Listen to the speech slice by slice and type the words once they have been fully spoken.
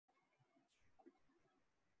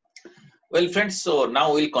Well, friends, so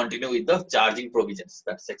now we'll continue with the charging provisions.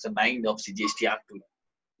 That's section 9 of CGST Act.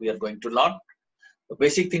 We are going to learn the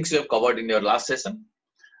basic things you have covered in your last session.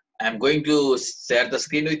 I'm going to share the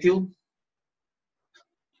screen with you.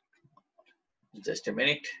 Just a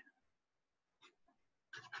minute.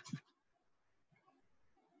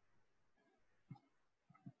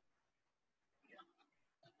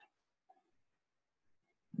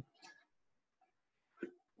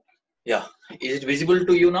 Yeah, is it visible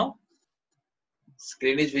to you now?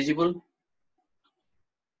 Screen is visible.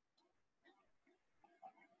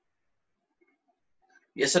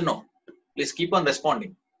 Yes or no? Please keep on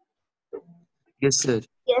responding. Yes, sir.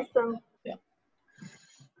 Yes, sir. Yeah.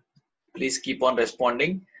 Please keep on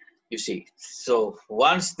responding. You see, so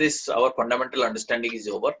once this our fundamental understanding is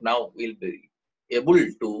over, now we'll be able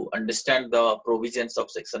to understand the provisions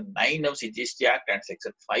of section 9 of CGST Act and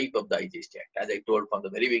section 5 of the IGST Act. As I told from the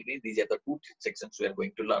very beginning, these are the two sections we are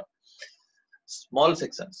going to learn. Small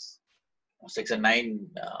sections. Section 9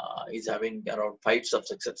 is having around 5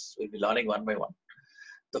 subsections. We'll be learning one by one.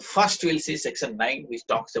 The first we'll see section 9, which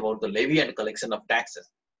talks about the levy and collection of taxes.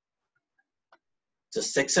 So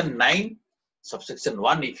section 9, subsection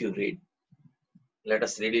 1, if you read, let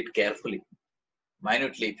us read it carefully,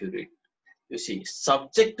 minutely if you read. You see,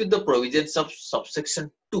 subject to the provisions of subsection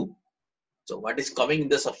 2. So what is coming in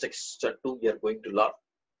the subsection 2, we are going to learn.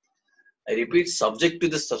 I repeat, subject to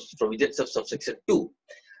the provisions of subsection 2,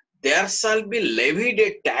 there shall be levied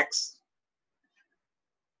a tax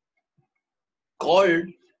called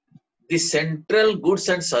the Central Goods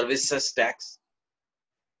and Services Tax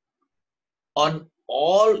on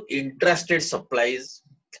all intrastate supplies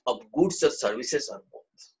of goods or services or both.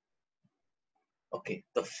 Okay,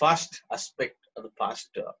 the first aspect of the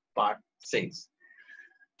first part says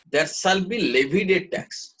there shall be levied a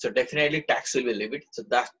tax. So definitely tax will be levied. So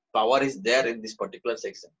that power is there in this particular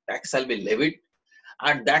section. Tax shall be levied,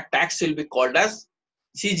 and that tax will be called as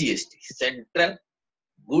CGST, Central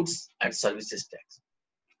Goods and Services Tax.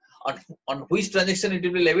 On which transaction it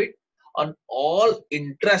will be levied? On all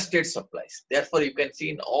intrastate supplies. Therefore, you can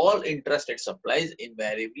see in all intrastate supplies,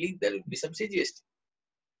 invariably there will be some CGST.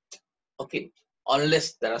 Okay,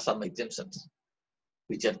 unless there are some exemptions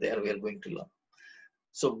which are there, we are going to learn.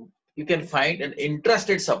 So you can find an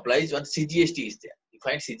intrastate supplies when CGST is there. You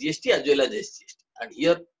find CGST as well as SGST. And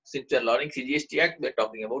here, since we are learning CGST Act, we are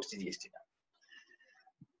talking about CGST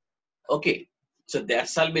now. Okay, so there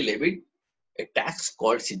shall be levied a tax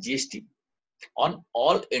called CGST on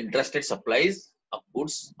all intrastate supplies of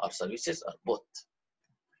goods or services or both.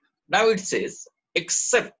 Now it says,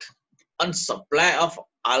 except on supply of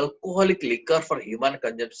alcoholic liquor for human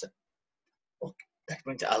consumption. Okay, that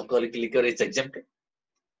means alcoholic liquor is exempted.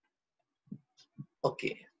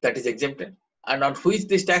 Okay, that is exempted. And on which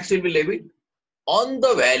this tax will be levied? On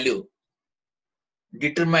the value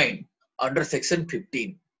determined under section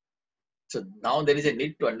 15. So now there is a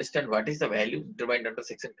need to understand what is the value determined under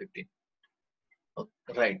section 15. Okay,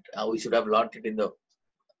 right, we should have learned it in the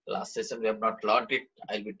last session. We have not learned it.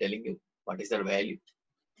 I'll be telling you what is the value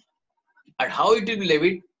and how it will be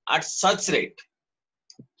levied at such rate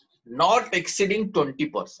not exceeding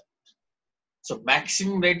 20%. So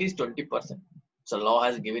maximum rate is 20%. So law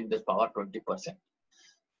has given this power 20%.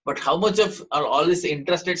 But how much of all this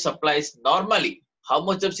intrastate supplies normally? How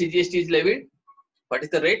much of CGST is levied? What is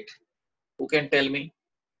the rate? Who can tell me?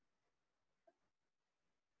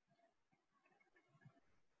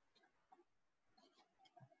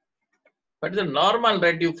 What is the normal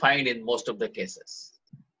rate you find in most of the cases?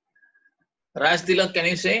 Raj Tilak, can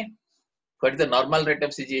you say? What is the normal rate of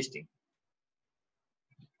CGST?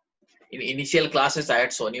 In initial classes, I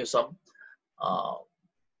had shown you some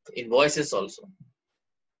invoices also.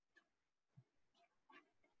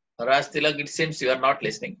 Raj Tilak, it seems you are not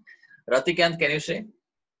listening. Ratikant, can you say?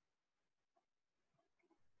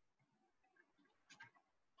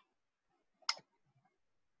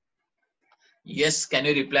 Yes, can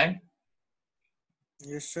you reply?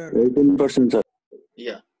 Yes, sir. 18%, sir.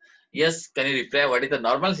 Yeah. Yes, can you reply? What is the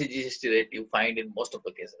normal CGST rate you find in most of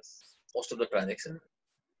the cases, most of the transactions?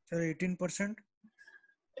 Sir, 18%.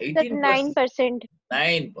 18%. 9%.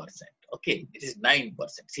 9%. Okay, it is 9%.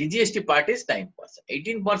 CGST part is 9%.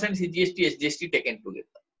 18% CGST, SGST taken together.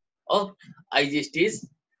 Or IGST is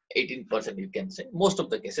 18%, you can say. Most of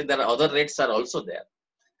the cases, there are other rates are also there.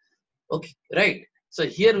 Okay, right. So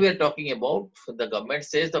here we are talking about, the government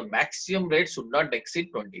says the maximum rate should not exceed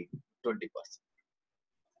 20%.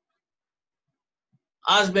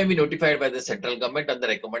 As may be notified by the central government on the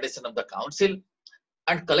recommendation of the council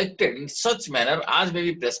and collected in such manner as may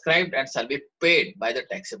be prescribed and shall be paid by the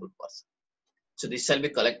taxable person. So this shall be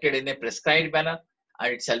collected in a prescribed manner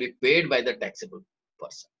and it shall be paid by the taxable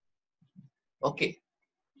person. Okay,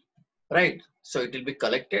 right? So it will be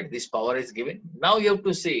collected. This power is given. Now you have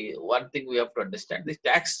to say one thing we have to understand. The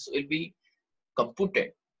tax will be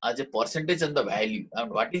computed as a percentage on the value.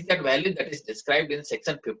 And what is that value? That is described in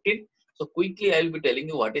section 15. So quickly I will be telling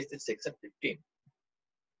you what is this section 15.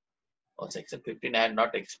 Or section 15 I have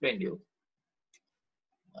not explained you.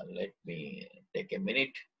 Let me take a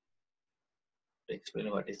minute to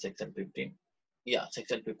explain what is section 15. Yeah,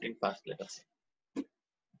 section 15 first, let us see.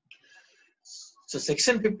 So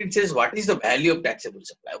section 15 says what is the value of taxable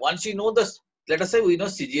supply. Once you know this, let us say we know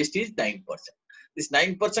CGST is 9%. This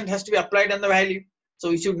 9% has to be applied on the value. So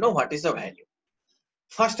we should know what is the value.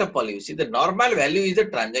 First of all, you see the normal value is the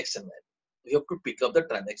transaction value. You have to pick up the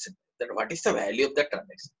transaction. Then what is the value of the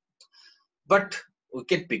transaction? But we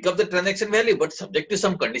can pick up the transaction value, but subject to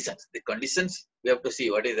some conditions. The conditions we have to see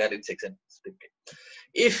what is there in section 15.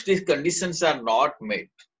 If these conditions are not met,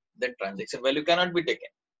 then transaction value cannot be taken.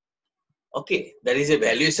 Okay, there is a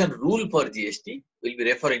valuation rule for GST. We'll be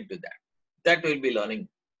referring to that. That we'll be learning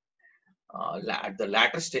at the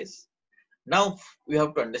latter stage. Now we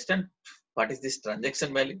have to understand what is this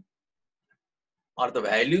transaction value or the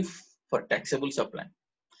value for taxable supply.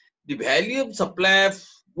 The value of supply of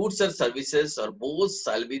goods or services or both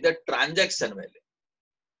shall be the transaction value.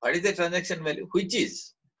 What is the transaction value? Which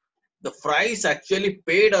is the price actually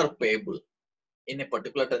paid or payable in a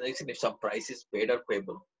particular transaction if some price is paid or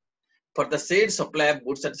payable for the said supply of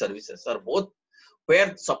goods and services or both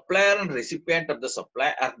where supplier and recipient of the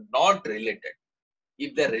supply are not related.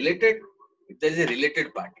 If they are related, if there is a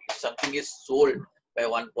related party, if something is sold by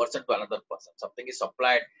one person to another person, something is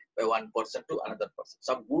supplied by one person to another person,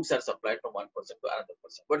 some goods are supplied from one person to another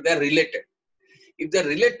person, but they are related. If they are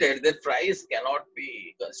related, then price cannot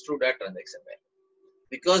be construed as transaction value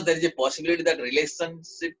because there is a possibility that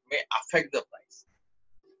relationship may affect the price.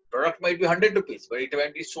 Product might be 100 rupees, but it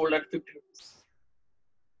might be sold at 50 rupees.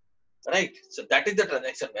 Right? So that is the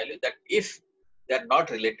transaction value, that if they are not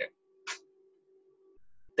related,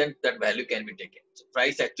 then that value can be taken. So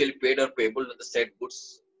price actually paid or payable on the said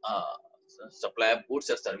goods, supply of goods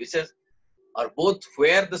or services, or both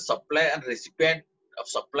where the supply and recipient of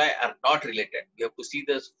supply are not related. You have to see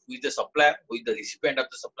this, who is the supplier, who is the recipient of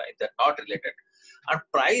the supply. They are not related. And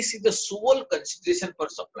price is the sole consideration for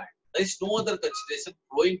supply. There is no other consideration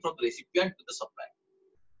flowing from the recipient to the supplier.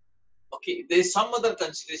 Okay, if there is some other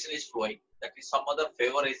consideration is flowing, that is some other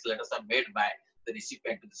favor is, let us say, made by the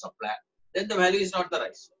recipient to the supplier, then the value is not the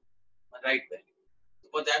right value.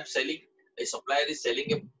 Suppose I am selling, a supplier is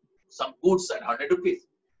selling some goods at 100 rupees,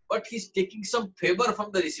 but he is taking some favor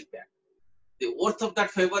from the recipient. The worth of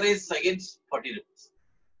that favor is against 40 rupees.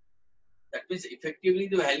 That means effectively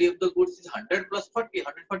the value of the goods is 100 plus 40,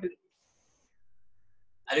 140 rupees.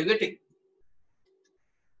 Are you getting?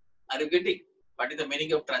 Are you getting? What is the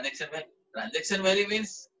meaning of transaction value? Transaction value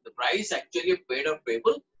means the price actually paid or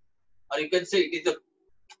payable, or you can say it is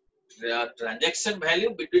the transaction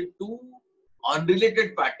value between two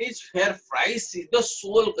unrelated parties where price is the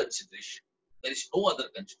sole consideration. There is no other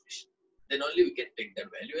consideration. Then only we can take that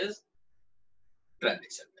value as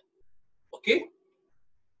transaction value. Okay?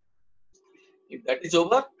 If that is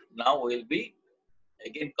over, now we will be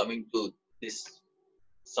again coming to this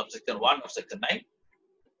subsection 1 of section 9.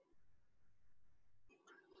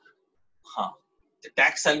 The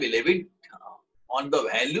tax shall be levied on the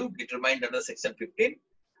value determined under section 15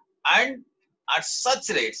 and at such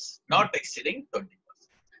rates not exceeding 20%.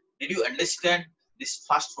 Did you understand this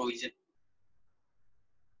first provision?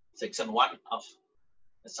 Section 1 of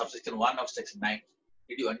subsection 1 of section 9.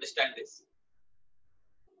 Did you understand this?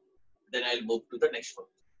 Then I'll move to the next one.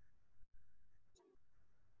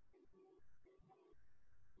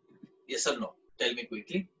 Yes or no? Tell me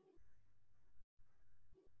quickly.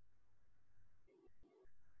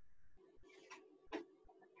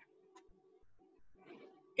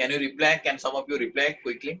 Can you reply? Can some of you reply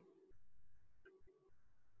quickly?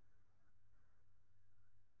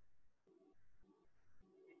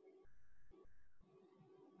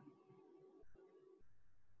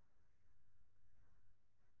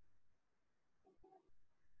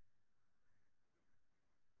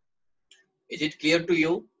 Is it clear to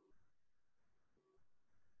you?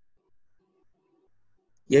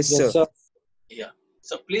 Yes, sir. Yeah.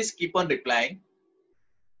 So please keep on replying.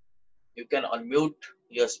 You can unmute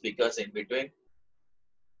your speakers in between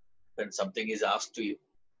when something is asked to you.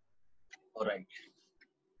 All right.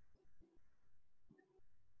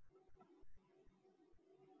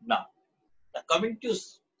 Now coming to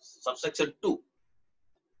subsection 2,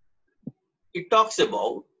 it talks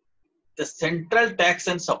about the central tax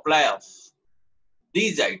and supply of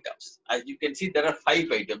these items. As you can see, there are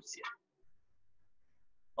 5 items here.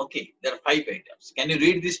 Okay, there are 5 items. Can you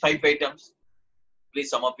read these 5 items? Please,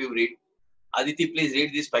 some of you read. Aditi, please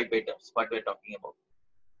read these 5 items, what we're talking about.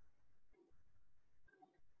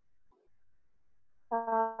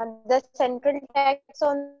 The central tax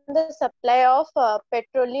on the supply of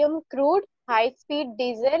petroleum crude, high-speed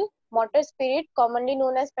diesel, motor spirit, commonly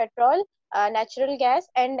known as petrol, natural gas,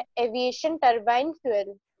 and aviation turbine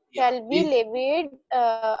fuel Yeah, shall be levied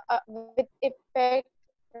with effect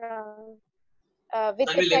shall be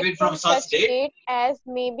levied from from such such date date as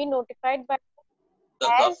may be notified by the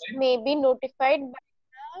government.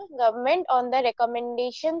 the government on the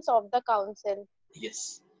recommendations of the council.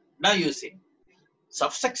 Yes. Now you see,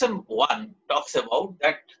 subsection 1 talks about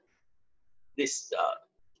that this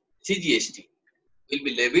CGST will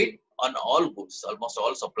be levied on all goods, almost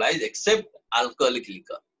all supplies except alcoholic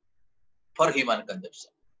liquor for human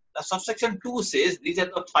consumption. Now, subsection 2 says these are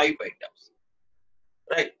the 5 items,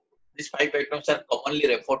 right? These 5 items are commonly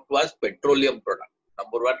referred to as petroleum product.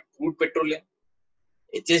 Number 1, crude petroleum,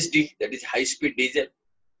 HSD, that is high speed diesel,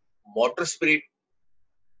 motor spirit,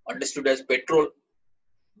 understood as petrol,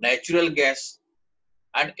 natural gas,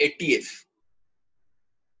 and ATF,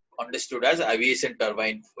 understood as aviation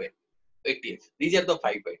turbine fuel. ATF. These are the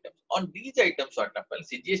 5 items. On these items, what happens?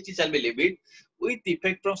 CGST shall be levied with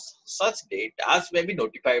effect from such date as may be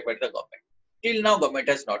notified by the government. Till now, government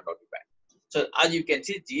has not notified. So, as you can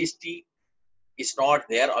see, GST is not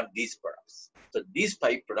there on these products. So, these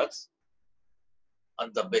 5 products,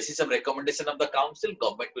 on the basis of recommendation of the council,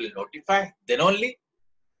 government will notify. Then only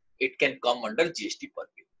it can come under GST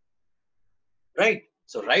purview. Right?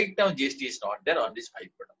 So, right now, GST is not there on these 5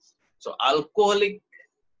 products. So, alcoholic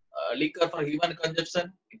liquor for human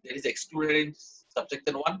consumption, if there is excluded in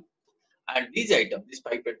subsection 1, and these items, these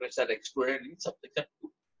 5 items are excluded in subsection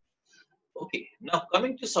 2. Okay, now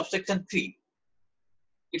coming to subsection 3,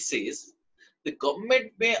 it says the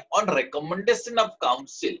government may, on recommendation of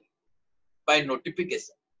council by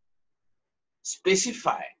notification,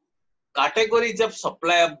 specify categories of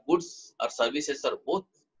supply of goods or services or both.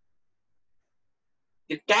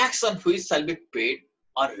 The tax on which shall be paid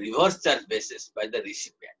on reverse charge basis by the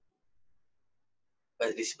recipient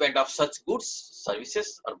of such goods,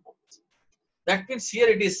 services, or both. That means here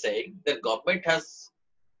it is saying that government has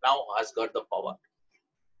got the power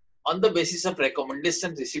on the basis of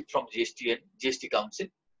recommendation received from GST and GST Council.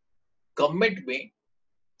 Government may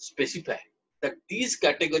specify that these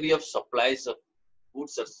category of supplies of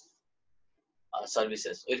goods or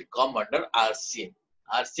services will come under RCM.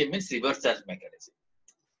 RCM means reverse charge mechanism.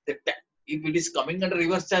 If it is coming under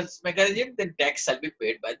reverse charge mechanism, then tax shall be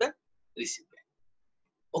paid by the recipient.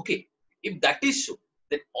 Okay, if that is so,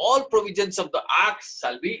 then all provisions of the Act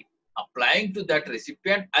shall be applying to that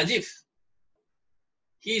recipient as if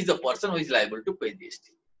he is the person who is liable to pay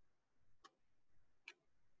GST.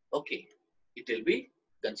 Okay, it will be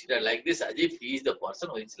considered like this as if he is the person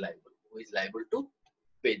who is liable to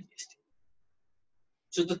pay GST.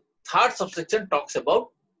 So the third subsection talks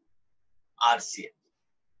about RCM.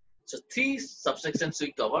 So 3 subsections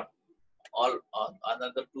we cover. All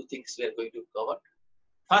another 2 things we are going to cover.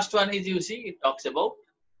 First one is, you see, it talks about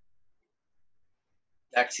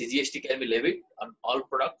that CGST can be levied on all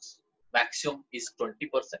products. Maximum is 20%.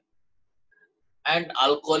 And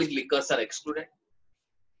alcoholic liquors are excluded.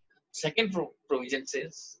 Second provision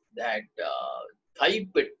says that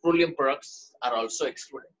 5 petroleum products are also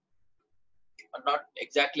excluded. Or not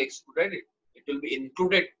exactly excluded, it will be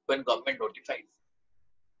included when government notifies.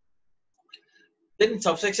 Then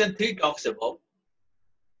subsection 3 talks about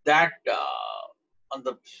that on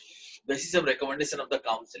the basis of recommendation of the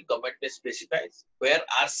council, government may specify where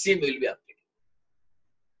RCM will be applicable.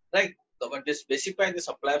 Right? Government may specify the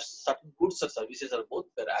supply of certain goods or services or both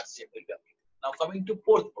where RCM will be applicable. Now coming to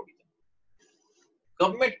 4th provision.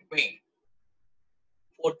 Government may,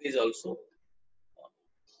 4th is also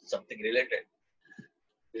something related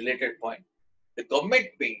point. The government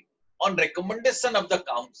may, on recommendation of the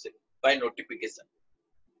council by notification,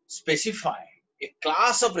 specify a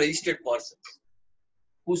class of registered persons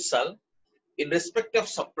who shall, in respect of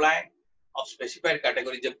supply of specified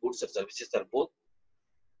categories of goods or services or both,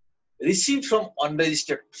 received from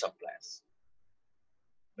unregistered suppliers.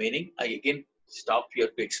 Meaning, I again stop here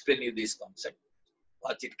to explain you this concept.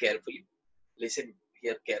 Watch it carefully. Listen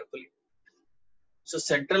here carefully. So,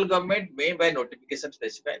 central government may by notification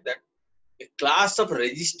specify that a class of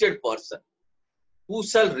registered person who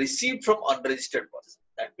shall receive from unregistered person.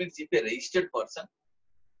 That means if a registered person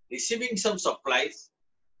receiving some supplies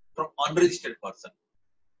from unregistered person,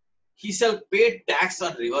 he shall pay tax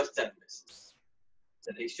on reverse charge basis.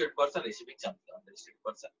 The registered person receiving something, unregistered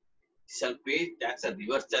person shall pay tax on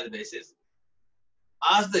reverse charge basis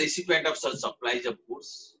as the recipient of such supplies of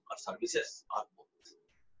goods or services or both.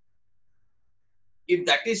 If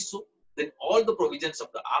that is so, then all the provisions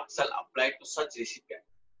of the Act shall apply to such recipient.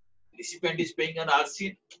 Recipient is paying an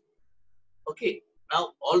RC. Okay.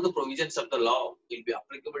 Now all the provisions of the law will be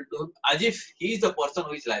applicable to him as if he is the person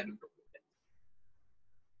who is liable to pay tax.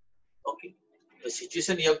 Okay. The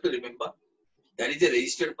situation you have to remember, that is a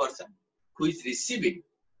registered person who is receiving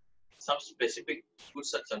some specific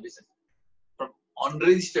goods and services from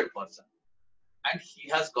unregistered person, and he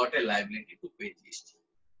has got a liability to pay GST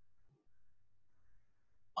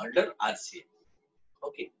under RCA.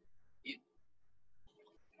 Okay.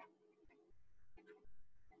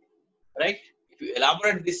 Right? If you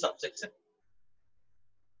elaborate this subsection,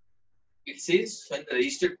 it says when the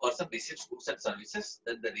registered person receives goods and services,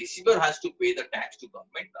 then the receiver has to pay the tax to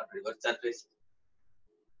government on reverse charge basis.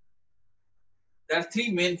 There are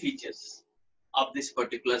three main features of this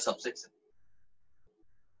particular subsection.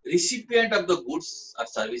 Recipient of the goods or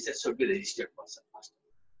services should be registered person first.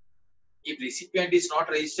 If recipient is not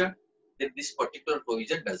registered, then this particular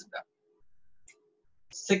provision doesn't apply.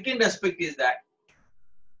 Second aspect is that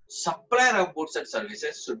supplier of goods and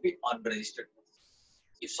services should be unregistered.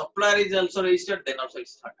 If supplier is also registered, then also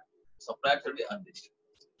it's not. Supplier should be unregistered.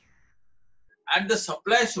 And the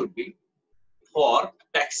supply should be for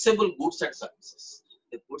taxable goods and services.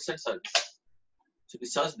 The goods and services should be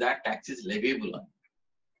such that tax is leviable on.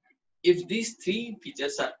 If these three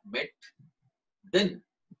features are met, then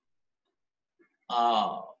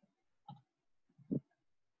the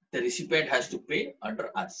recipient has to pay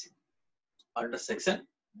under RC, under section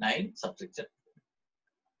 9, subsection.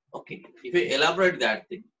 Okay, if I elaborate that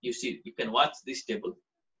thing, you see, you can watch this table.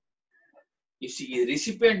 You see,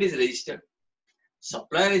 recipient is registered,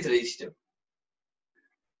 supplier is registered,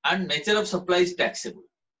 and nature of supply is taxable.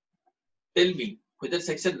 Tell me whether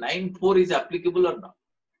section 9(4) is applicable or not.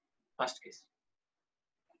 First case.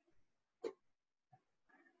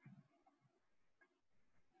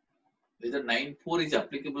 Whether 9(4) is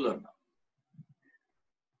applicable or not.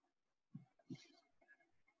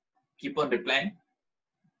 Keep on replying.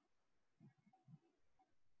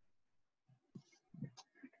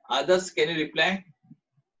 Others, can you reply?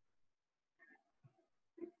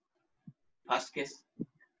 First case.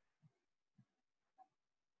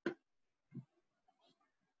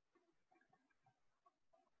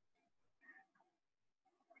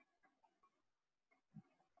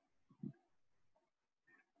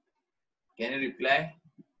 Can you reply?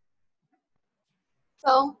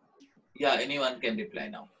 So, Yeah, anyone can reply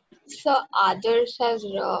now. Others has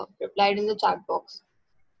replied in the chat box.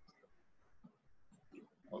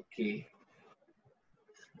 Okay.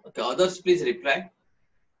 Okay, others please reply.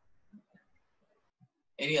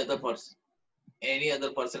 Any other person? Any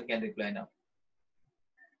other person can reply now.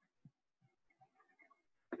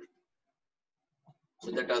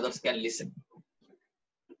 So that others can listen.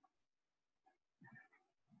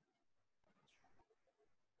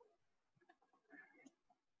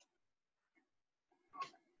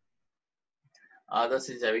 Others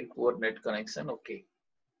is having poor net connection. Okay.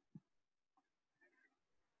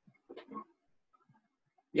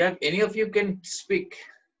 Yeah, any of you can speak.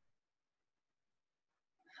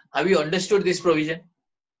 Have you understood this provision?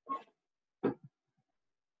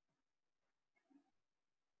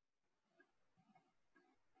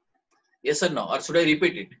 Yes or no? Or should I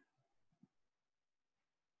repeat it?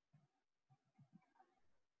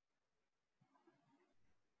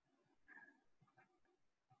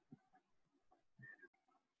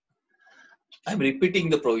 I'm repeating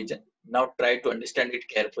the provision. Now try to understand it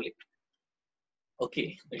carefully.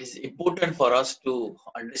 Okay, it is important for us to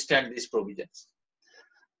understand these provisions.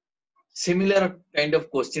 Similar kind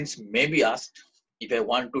of questions may be asked if I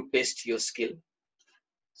want to test your skill.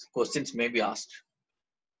 Questions may be asked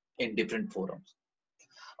in different forums.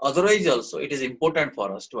 Otherwise also, it is important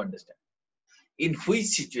for us to understand in which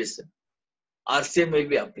situation RCA may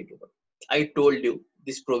be applicable. I told you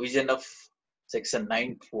this provision of section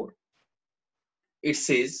 9(4). It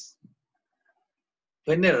says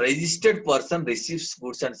when a registered person receives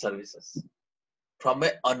goods and services from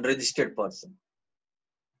an unregistered person.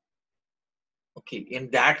 Okay,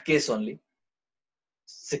 in that case only,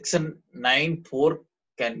 section 9(4)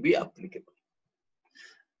 can be applicable.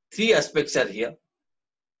 Three aspects are here.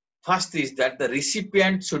 First is that the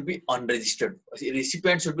recipient should be unregistered.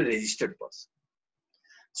 Recipient should be registered person.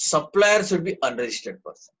 Supplier should be unregistered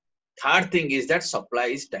person. Third thing is that supply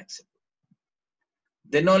is taxable.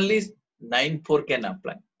 Then only 9(4) can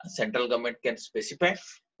apply. Central government can specify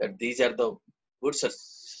that these are the goods or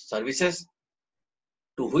services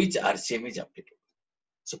to which RCM is applicable.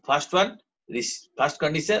 So first one, first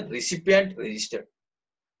condition, recipient registered,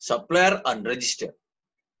 supplier unregistered,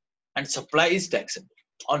 and supply is taxable.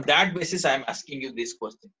 On that basis, I am asking you this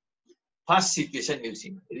question. First situation you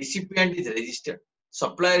see, recipient is registered,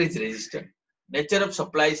 supplier is registered, nature of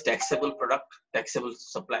supply is taxable product, taxable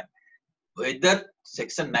supply. Whether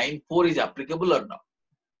section 9(4) is applicable or not.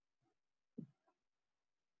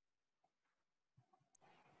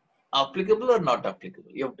 Applicable or not applicable?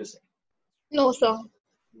 You have to say. No, sir.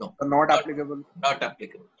 No. Not applicable. Not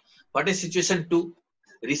applicable. What is situation 2?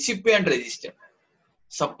 Recipient registered,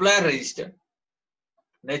 supplier registered,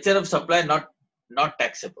 nature of supply not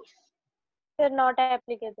taxable. Sir, not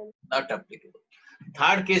applicable. Not applicable.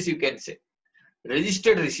 Third case you can say,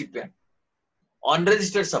 registered recipient,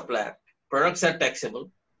 unregistered supplier, products are taxable.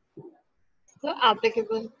 So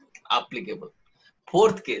applicable. Applicable.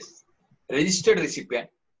 Fourth case, registered recipient,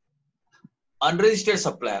 unregistered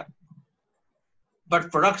supplier,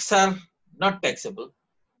 but products are not taxable.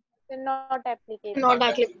 Sir, not applicable. Not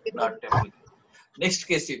applicable. Not applicable. Next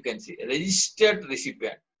case you can see, registered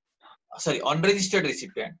recipient, unregistered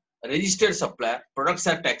recipient, registered supplier, products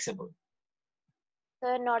are taxable.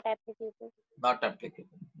 Sir, not applicable. Not applicable.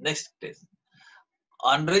 Next case,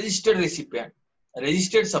 unregistered recipient,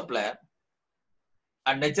 registered supplier,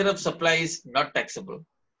 and nature of supply is not taxable.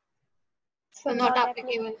 So not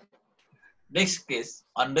applicable. Next case,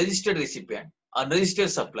 unregistered recipient, unregistered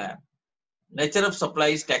supplier, nature of supply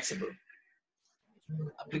is taxable.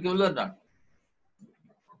 Applicable or not?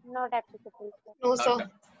 Not applicable, sir. No, sir.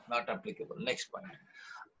 Not applicable. Next point.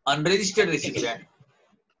 Unregistered recipient,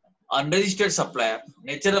 unregistered supplier,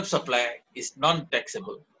 nature of supply is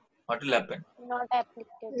non-taxable. What will happen? Not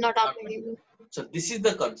applicable. Not applicable. So this is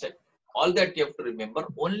the concept. All that you have to remember,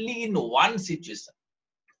 only in one situation,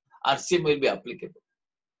 RCM will be applicable.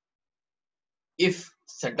 If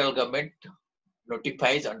central government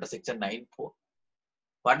notifies under section 9(4),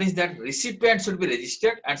 what is that? Recipient should be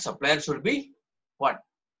registered and supplier should be what?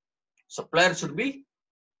 Supplier should be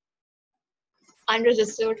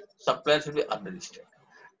Unregistered. unregistered.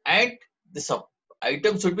 And the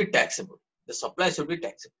item should be taxable. The supply should be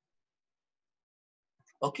taxable.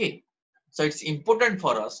 Okay. So it's important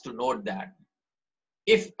for us to note that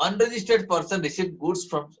if unregistered person receives goods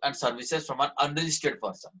from and services from an unregistered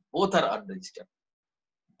person, both are unregistered,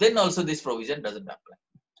 then also this provision doesn't apply.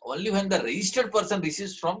 Only when the registered person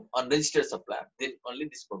receives from unregistered supplier, then only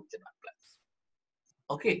this provision applies.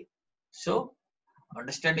 Okay. So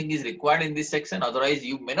understanding is required in this section. Otherwise,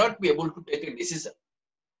 you may not be able to take a decision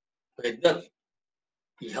whether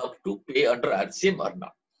you have to pay under RCM or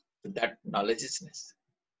not. That knowledge is necessary.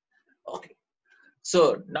 Okay.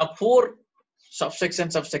 So now 4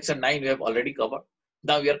 subsections of section 9 we have already covered.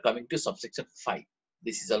 Now we are coming to subsection 5.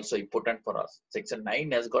 This is also important for us. Section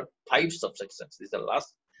 9 has got 5 subsections. This is the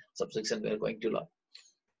last subsection we are going to learn.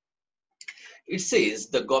 It says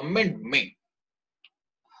the government may,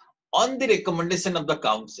 on the recommendation of the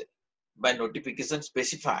council, by notification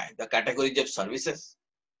specify the categories of services,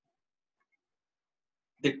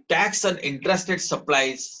 the tax on intrastate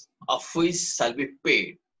supplies of which shall be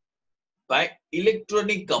paid by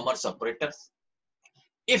electronic commerce operators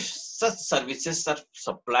if such services are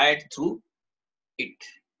supplied through it.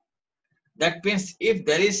 That means if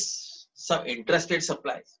there is some intrastate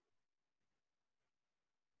supplies,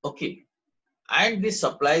 okay, and these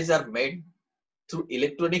supplies are made through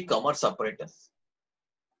electronic commerce operators,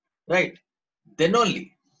 right, then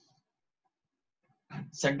only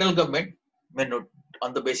central government may not,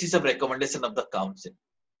 on the basis of recommendation of the council,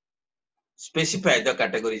 specify the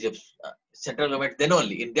categories of central government, then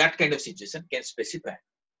only in that kind of situation can specify.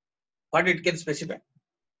 What it can specify?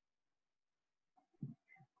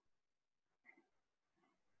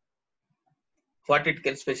 What it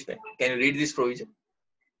can specify? Can you read this provision?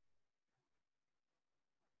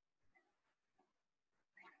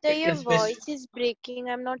 Sir, It your can specify. voice is breaking.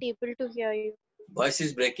 I'm not able to hear you. Voice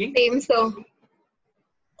is breaking. Same, sir.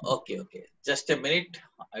 Okay. Just a minute.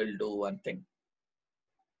 I will do one thing.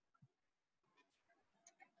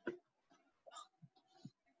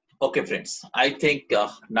 Okay, friends. I think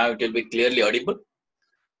now it will be clearly audible.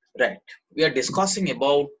 Right. We are discussing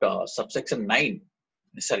about subsection 5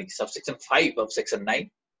 of section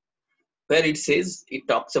 9, where it says it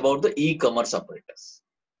talks about the e-commerce operators.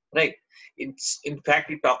 Right. In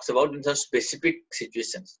fact, it talks about in some specific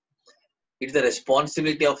situations. It's the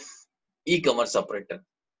responsibility of e-commerce operator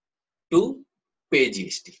to pay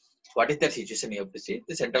GST. What is that situation? You have to see.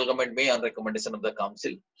 The central government may, on recommendation of the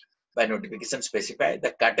council, by notification specify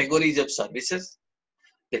the categories of services,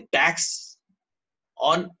 the tax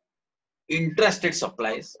on intrastate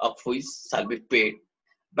supplies of which shall be paid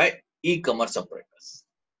by e-commerce operators,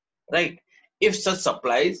 right? If such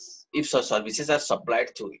services are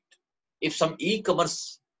supplied through it, if some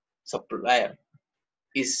e-commerce supplier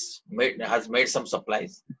has made some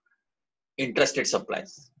supplies, interested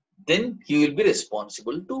supplies, then he will be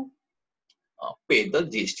responsible to pay the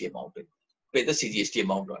GST amount, pay the CGST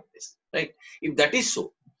amount on this, right? If that is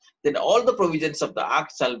so, then all the provisions of the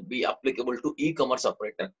Act shall be applicable to e-commerce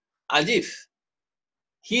operator as if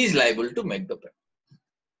he is liable to make the payment.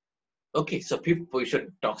 Okay, so fifth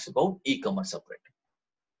position talks about e-commerce operator.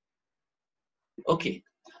 Okay,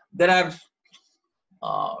 there are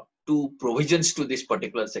two provisions to this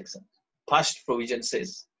particular section. First provision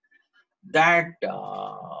says that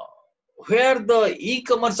where the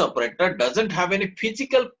e-commerce operator doesn't have any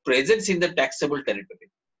physical presence in the taxable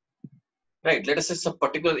territory, right? Let us say some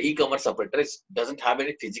particular e-commerce operator doesn't have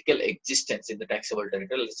any physical existence in the taxable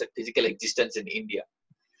territory, let's say physical existence in India,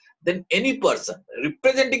 then any person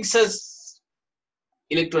representing such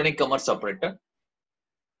electronic commerce operator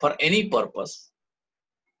for any purpose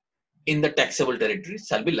in the taxable territory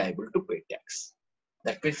shall be liable to pay tax.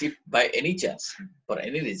 That means if by any chance, for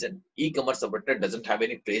any reason, e-commerce operator doesn't have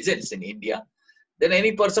any presence in India, then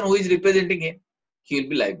any person who is representing him, he will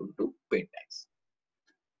be liable to pay tax.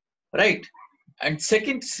 Right? And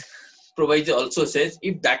second provision also says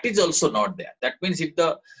if that is also not there, that means if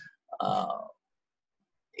the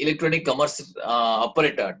electronic commerce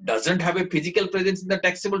operator doesn't have a physical presence in the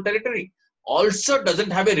taxable territory, also doesn't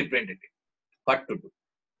have a representative, what to do?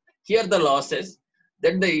 Here the law says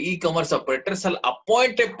then the e-commerce operator shall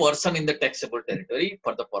appoint a person in the taxable territory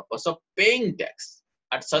for the purpose of paying tax,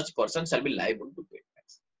 and such person shall be liable to pay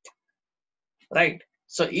tax. Right?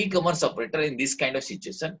 So e-commerce operator in this kind of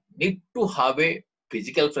situation need to have a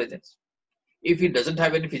physical presence. If he doesn't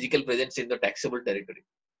have any physical presence in the taxable territory,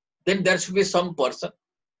 then there should be some person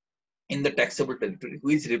in the taxable territory who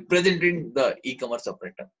is representing the e-commerce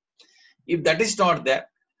operator. If that is not there,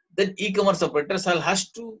 then e-commerce operator has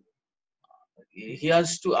to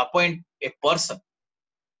appoint a person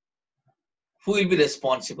who will be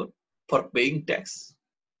responsible for paying tax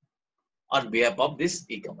on behalf of this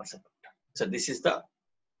e-commerce operator. So this is the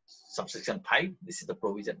subsection 5. This is the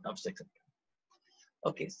provision of section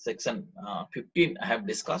 5. Okay, section 15 I have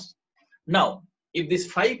discussed. Now, if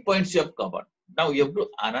these 5 points you have covered, now you have to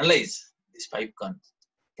analyze these 5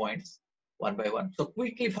 points one by one. So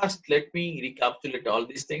quickly first, let me recapitulate all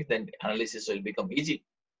these things, then analysis will become easy.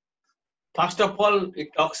 First of all, it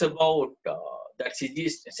talks about that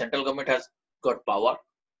central government has got power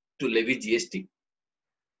to levy GST,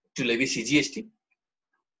 to levy CGST.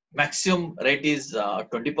 Maximum rate is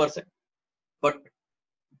 20%, but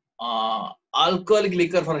alcoholic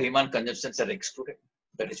liquor for human consumption are excluded.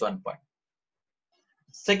 That is one point.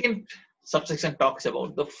 Second subsection talks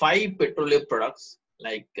about the 5 petroleum products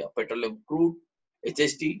like petroleum crude,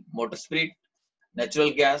 HST, motor spirit,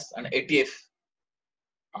 natural gas, and ATF.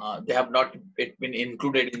 They have not yet been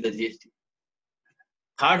included in the GST.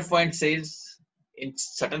 Third point says in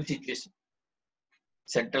certain situations,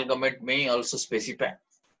 central government may also specify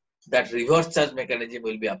that reverse charge mechanism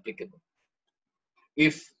will be applicable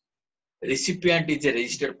if recipient is a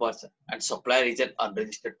registered person and supplier is an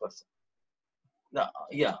unregistered person.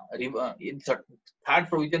 In certain, third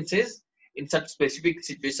provision says in such specific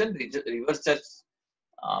situation, reverse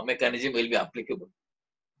charge mechanism will be applicable.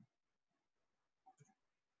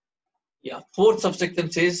 Yeah, fourth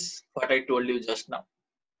subsection says what I told you just now,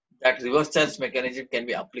 that reverse charge mechanism can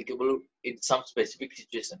be applicable in some specific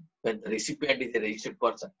situation when the recipient is a registered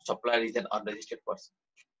person, supplier is an unregistered person.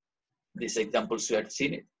 These examples you had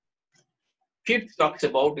seen it. Fifth talks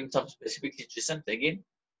about in some specific situations again,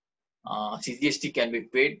 CGST can be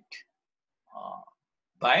paid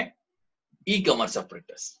by e-commerce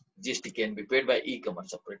operators. GST can be paid by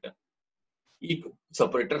e-commerce operator. E-commerce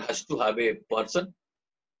operator has to have a person,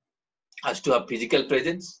 has to have physical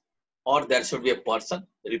presence, or there should be a person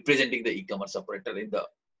representing the e-commerce operator in the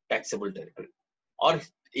taxable territory, or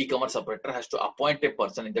e-commerce operator has to appoint a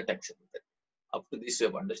person in the taxable territory. Up to this you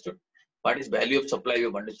have understood. What is value of supply you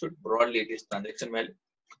have understood. Broadly it is transaction value.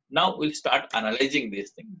 Now we'll start analyzing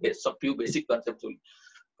this thing. There's a few basic concepts we'll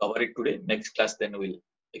cover it today. Next class then we'll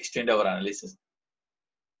extend our analysis.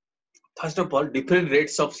 First of all, different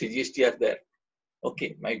rates of CGST are there.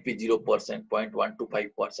 Okay, might be 0%, 0.1 to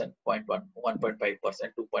 5%, 1.5%, 2.5%,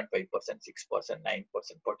 6%, 9%,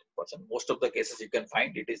 14%. Most of the cases you can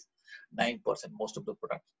find it is 9%, most of the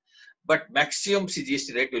products. But maximum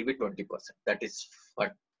CGST rate will be 20%. That is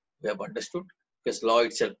what we have understood, because law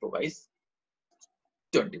itself provides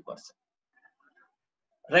 20%.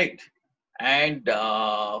 Right. And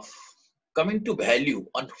coming to value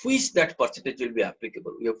on which that percentage will be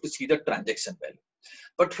applicable, we have to see the transaction value.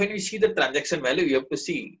 But when we see the transaction value, you have to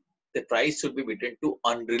see the price should be between two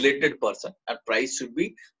unrelated person, and price should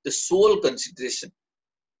be the sole consideration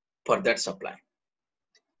for that supply.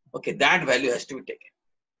 Okay, that value has to be taken.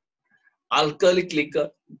 Alcoholic liquor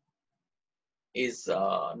is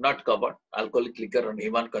not covered. Alcoholic liquor on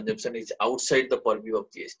human consumption is outside the purview of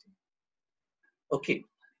GST. Okay,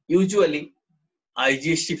 usually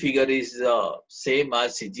IGST figure is same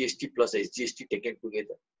as CGST plus SGST taken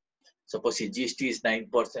together. Suppose CGST is 9%,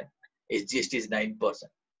 SGST is 9%.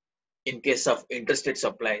 In case of interstate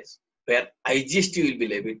supplies, where IGST will be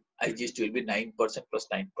levied, IGST will be 9% plus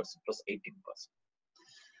 9% plus 18%.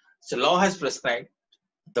 So law has prescribed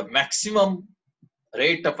the maximum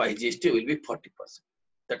rate of IGST will be 40%.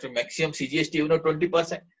 That means maximum CGST,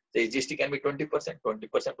 20%. The SGST can be 20%, 20%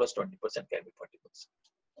 plus 20% can be 40%.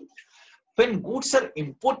 When goods are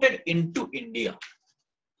imported into India,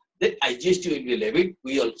 then IGST will be levied.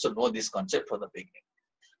 We also know this concept from the beginning.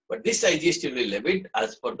 But this IGST will be levied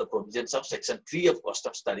as per the provisions of Section 3 of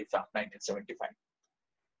Customs Tariff Act 1975.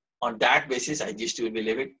 On that basis, IGST will be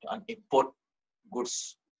levied on import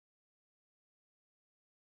goods.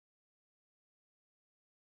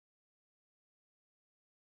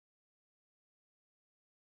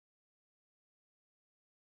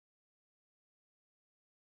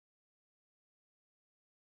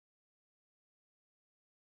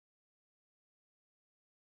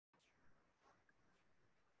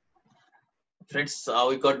 Friends,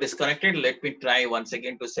 we got disconnected. Let me try once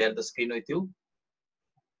again to share the screen with you.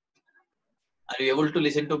 Are you able to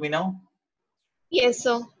listen to me now? Yes,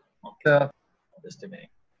 sir. Okay. Just a minute.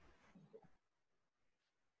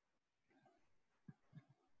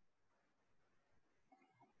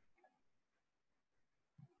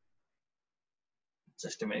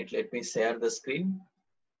 Just a minute. Let me share the screen.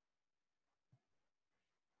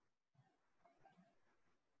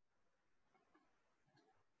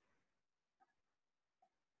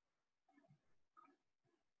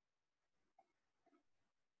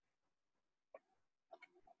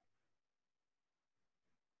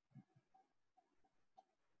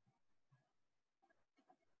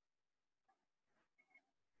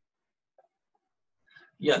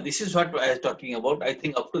 Yeah, this is what I was talking about. I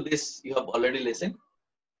think up to this, you have already listened.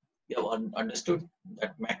 You have understood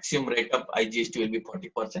that maximum rate of IGST will be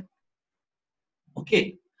 40%.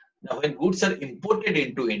 Okay. Now, when goods are imported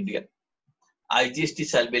into India, IGST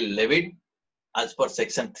shall be levied as per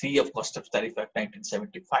Section 3 of Customs Tariff Act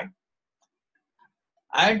 1975.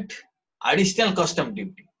 And additional custom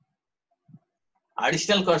duty.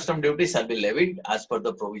 Additional custom duty shall be levied as per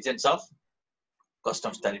the provisions of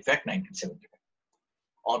Customs Tariff Act 1975.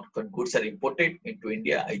 Or when goods are imported into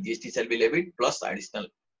India, IGST shall be levied plus additional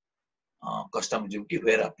custom duty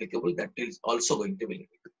where applicable, that is also going to be levied.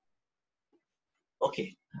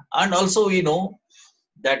 Okay. And also we know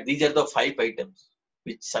that these are the 5 items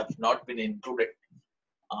which have not been included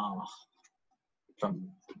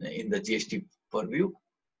in the GST purview.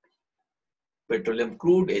 Petroleum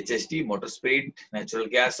crude, HSD, motor spirit, natural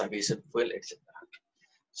gas, aviation fuel, etc.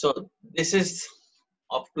 So this is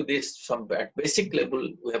up to this, some at basic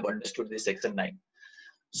level we have understood this Section 9.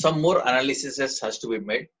 Some more analysis has to be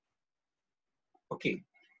made. Okay,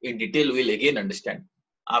 in detail we'll again understand.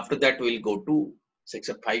 After that we'll go to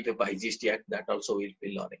Section 5 of IGST Act, that also we'll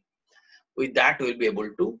be learning. With that we'll be able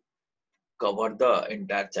to cover the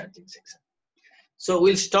entire charging section. So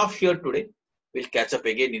we'll stop here today. We'll catch up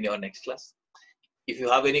again in your next class. If you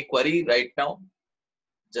have any query right now,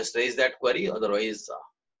 just raise that query. Otherwise,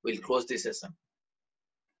 we'll close this session.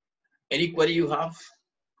 Any query you have?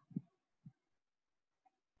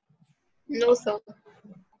 No, sir.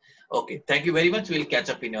 Okay, thank you very much. We'll catch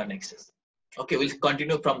up in your next session. Okay, we'll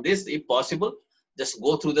continue from this. If possible, just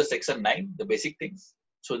go through the Section 9, the basic things,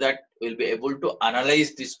 so that we'll be able to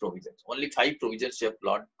analyze these provisions. Only 5 provisions you have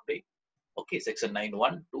learned today. Okay, Section 9,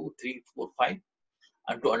 1, 2, 3, 4, 5.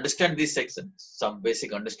 And to understand this section, some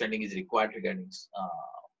basic understanding is required regarding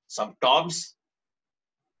some terms.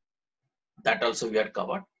 That also we are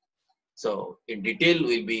covered. So in detail,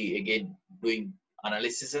 we'll be again doing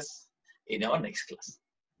analysis in our next class.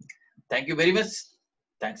 Thank you very much.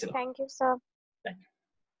 Thanks a lot. Thank you, sir. Thank you.